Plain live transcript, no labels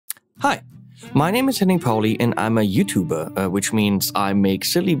Hi, my name is Henning Pauli and I'm a YouTuber, which means I make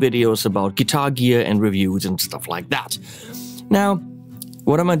silly videos about guitar gear and reviews and stuff like that. Now,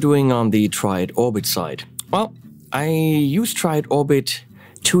 what am I doing on the Triad Orbit side? Well, I use Triad Orbit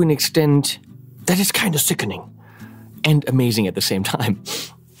to an extent that is kind of sickening and amazing at the same time.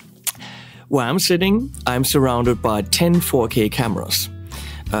 Where I'm sitting, I'm surrounded by 10 4K cameras.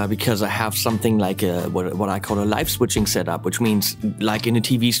 Because I have something like what I call a live switching setup, which means like in a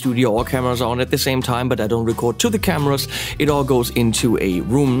TV studio, all cameras are on at the same time, but I don't record to the cameras. It all goes into a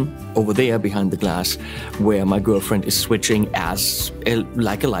room over there behind the glass where my girlfriend is switching as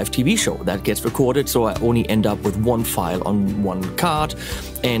like a live TV show that gets recorded. So I only end up with one file on one card,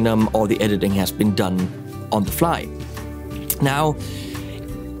 and all the editing has been done on the fly. Now,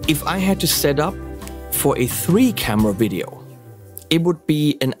 if I had to set up for a 3-camera video, it would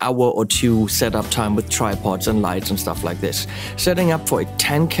be an hour or two setup time with tripods and lights and stuff like this. Setting up for a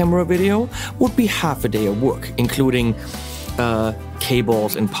 10-camera video would be half a day of work, including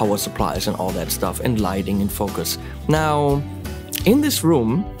cables and power supplies and all that stuff, and lighting and focus. Now, in this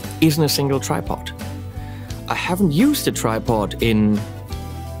room isn't a single tripod. I haven't used a tripod in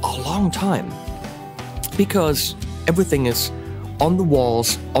a long time because everything is on the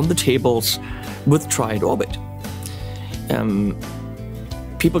walls, on the tables with Triad Orbit.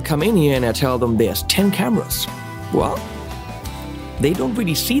 People come in here and I tell them there's 10 cameras. Well, they don't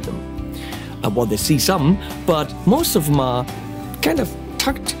really see them. Well, they see some, but most of them are kind of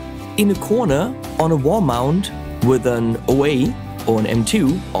tucked in a corner on a wall mount with an OA or an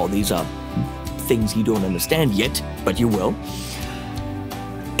M2. All these are things you don't understand yet, but you will.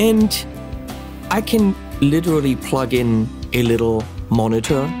 And I can literally plug in a little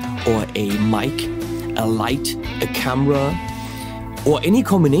monitor or a mic, a light, a camera, or any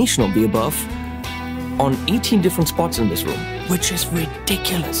combination of the above on 18 different spots in this room, which is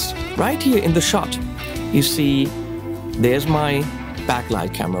ridiculous. Right here in the shot, you see there's my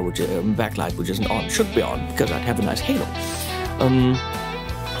backlight camera, which isn't on, should be on because I'd have a nice halo.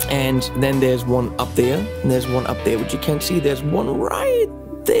 And then there's one up there, and there's one up there which you can't see. There's one right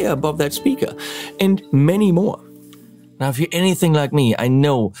there above that speaker, and many more. Now, if you're anything like me, I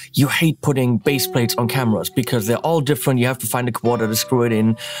know you hate putting base plates on cameras because they're all different. You have to find a quarter to screw it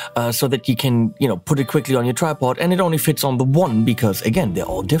in so that you can, put it quickly on your tripod, and it only fits on the one because, again, they're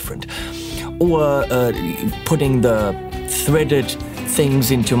all different. Or putting the threaded things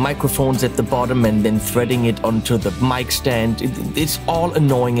into microphones at the bottom and then threading it onto the mic stand. It's all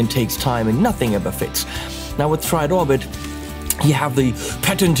annoying and takes time, and nothing ever fits. Now, with Triad Orbit, you have the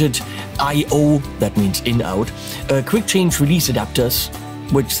patented I/O, that means in-out, quick change release adapters,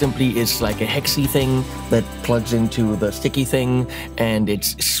 which simply is like a hexy thing that plugs into the sticky thing, and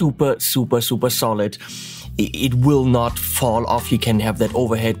it's super, super, super solid. It will not fall off. You can have that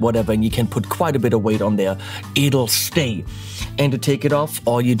overhead, whatever, and you can put quite a bit of weight on there. It'll stay. And to take it off,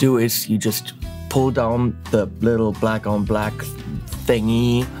 all you do is you just pull down the little black on black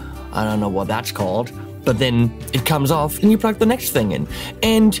thingy. I don't know what that's called. But then it comes off and you plug the next thing in.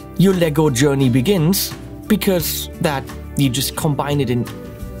 And your Lego journey begins because that you just combine it in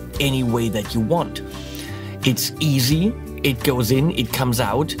any way that you want. It's easy, it goes in, it comes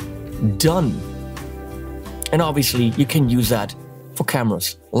out, done. And obviously you can use that for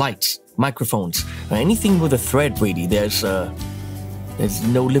cameras, lights, microphones, or anything with a thread really. There's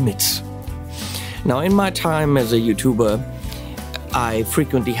no limits. Now, in my time as a YouTuber, I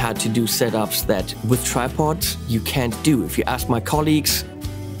frequently had to do setups that with tripods you can't do. If you ask my colleagues,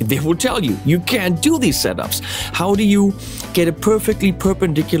 they will tell you, you can't do these setups. How do you get a perfectly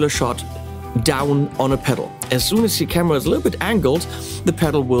perpendicular shot down on a pedal? As soon as your camera is a little bit angled, the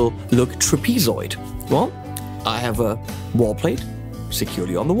pedal will look trapezoid. Well, I have a wall plate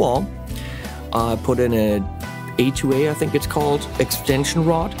securely on the wall. I put in a A2A, I think it's called, extension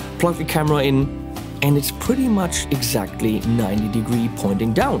rod, plug the camera in, and it's pretty much exactly 90-degree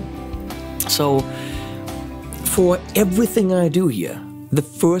pointing down. So for everything I do here, the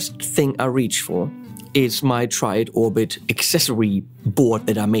first thing I reach for is my Triad Orbit accessory board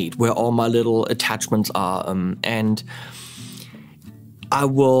that I made, where all my little attachments are. And I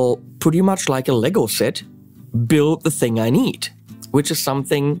will, pretty much like a Lego set, build the thing I need, which is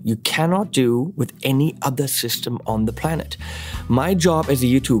something you cannot do with any other system on the planet. My job as a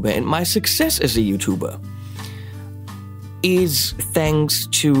YouTuber and my success as a YouTuber is thanks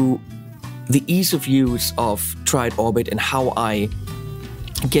to the ease of use of Triad Orbit and how I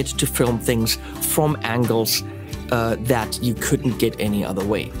get to film things from angles that you couldn't get any other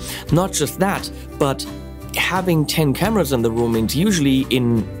way. Not just that, but having 10 cameras in the room means usually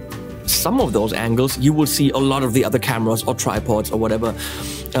in some of those angles, you will see a lot of the other cameras or tripods or whatever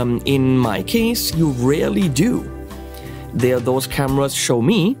In my case, you rarely do. Those cameras show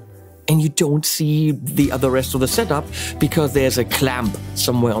me, and you don't see the rest of the setup because there's a clamp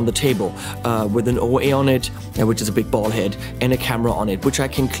somewhere on the table with an OA on it, which is a big ball head, and a camera on it, which I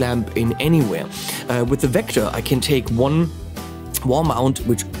can clamp in anywhere. With the Vector, I can take one wall mount,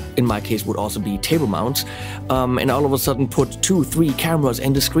 which in my case would also be table mounts, and all of a sudden put 2, 3 cameras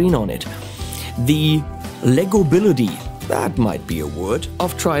and a screen on it. The Legobility, that might be a word,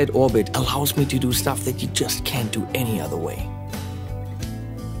 of Triad Orbit allows me to do stuff that you just can't do any other way.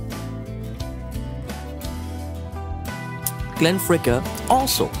 Glenn Fricker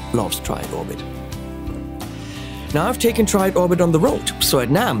also loves Triad Orbit. Now I've taken Triad Orbit on the road, so at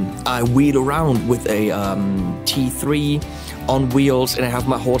NAMM I wheel around with a T3 on wheels, and I have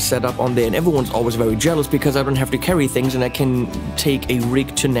my whole setup on there, and everyone's always very jealous because I don't have to carry things and I can take a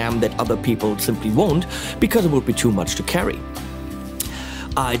rig to NAMM that other people simply won't because it would be too much to carry.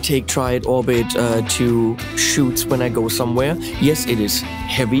 I take Triad Orbit to shoots when I go somewhere. Yes, it is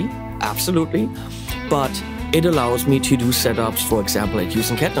heavy, absolutely, but it allows me to do setups, for example, at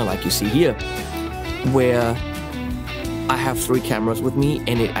Houston Kettner, like you see here, where I have 3 cameras with me,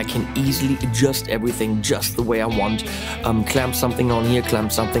 and I can easily adjust everything just the way I want. Clamp something on here,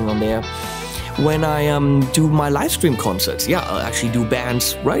 clamp something on there. When I do my live stream concerts, yeah, I'll actually do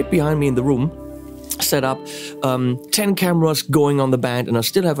bands right behind me in the room. Set up 10 cameras going on the band, and I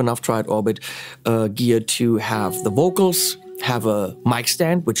still have enough Triad Orbit gear to have the vocals, have a mic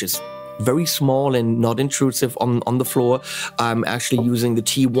stand, which is very small and not intrusive on the floor. I'm actually using the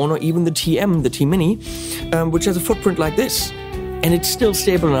T1 or even the TM, the T-Mini, which has a footprint like this. And it's still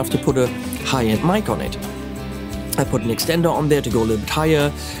stable enough to put a high-end mic on it. I put an extender on there to go a little bit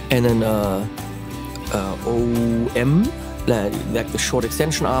higher, and an OM, like the short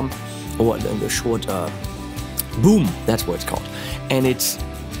extension arm, or the short boom, that's what it's called. And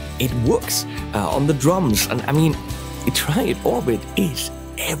it works on the drums. And I mean, Triad Orbit is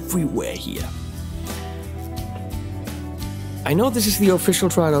everywhere here. I know this is the official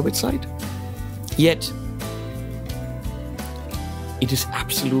Triad Orbit site, yet it is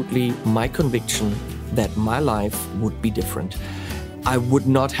absolutely my conviction that my life would be different. I would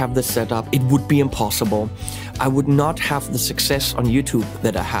not have the setup. It would be impossible. I would not have the success on YouTube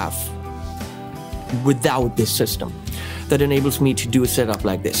that I have without this system that enables me to do a setup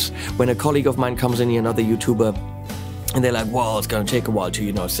like this. When a colleague of mine comes in here, another YouTuber, and they're like, well, it's going to take a while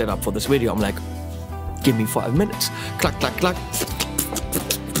to, set up for this video. I'm like, give me 5 minutes. Clack, clack, clack.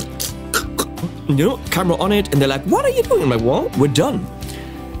 Camera on it. And they're like, what are you doing? I'm like, well, we're done.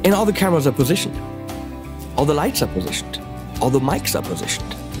 And all the cameras are positioned. All the lights are positioned. All the mics are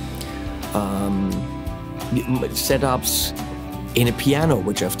positioned. Setups in a piano,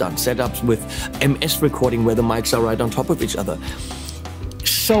 which I've done. Setups with MS recording where the mics are right on top of each other.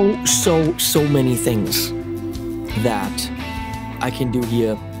 So many things that I can do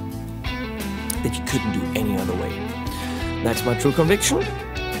here that you couldn't do any other way. That's my true conviction.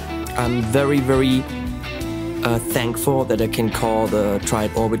 I'm very, very thankful that I can call the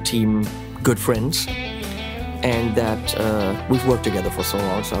Triad Orbit team good friends, and that we've worked together for so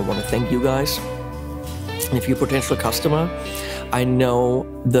long, so I want to thank you guys. And if you're a potential customer, I know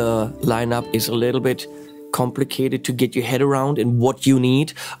the lineup is a little bit complicated to get your head around and what you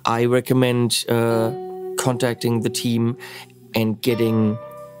need. I recommend contacting the team and getting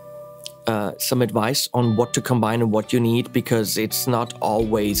some advice on what to combine and what you need, because it's not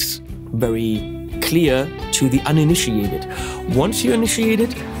always very clear to the uninitiated. Once you're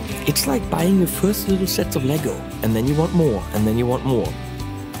initiated, it's like buying your first little sets of Lego, and then you want more, and then you want more,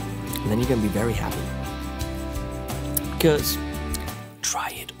 and then you're gonna be very happy. Because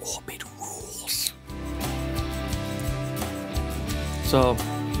Triad Orbit rules. So,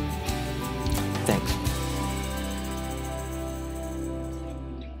 thanks.